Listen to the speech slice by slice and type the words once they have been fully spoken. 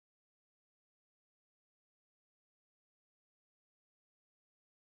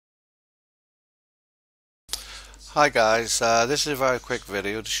Hi guys, this is a very quick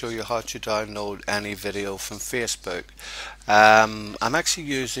video to show you how to download any video from Facebook. I'm actually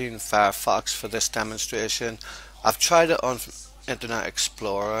using Firefox for this demonstration. I've tried it on Internet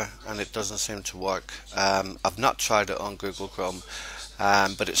Explorer and it doesn't seem to work. I've not tried it on Google Chrome,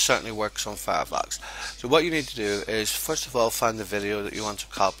 but it certainly works on Firefox. So what you need to do is first of all find the video that you want to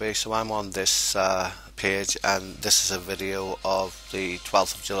copy. So I'm on this page and this is a video of the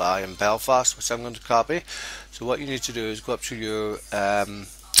 12th of July in Belfast which I'm going to copy. So what you need to do is go up to your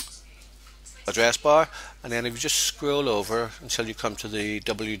address bar, and then if you just scroll over until you come to the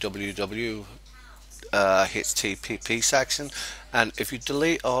www HTTP section, and if you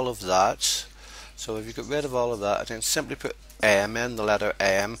delete all of that, so if you get rid of all of that and then simply put M in, the letter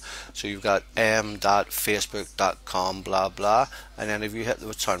M, so you've got m.facebook.com blah blah, and then if you hit the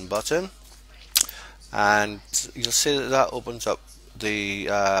return button, and you'll see that that opens up the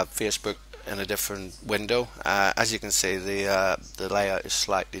Facebook in a different window. As you can see, the layout is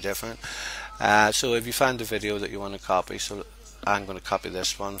slightly different. So if you find the video that you want to copy, so I'm going to copy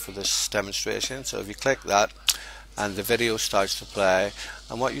this one for this demonstration. So if you click that and the video starts to play,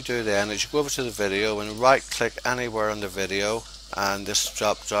 and what you do then is you go over to the video and right click anywhere on the video, and this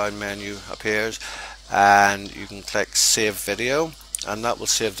drop down menu appears and you can click save video, and that will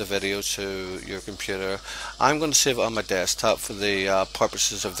save the video to your computer. I'm going to save it on my desktop for the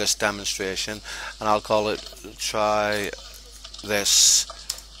purposes of this demonstration, and I'll call it Try This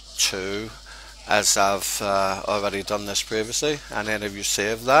 2, as I've already done this previously. And then if you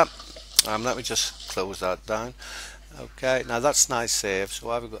save that, let me just close that down. Okay, now that's nice save.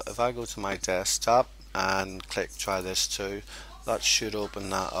 So if I go to my desktop and click Try This 2, that should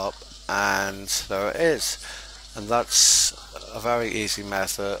open that up, and there it is. And that's a very easy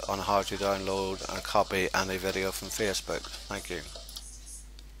method on how to download and copy any video from Facebook. Thank you.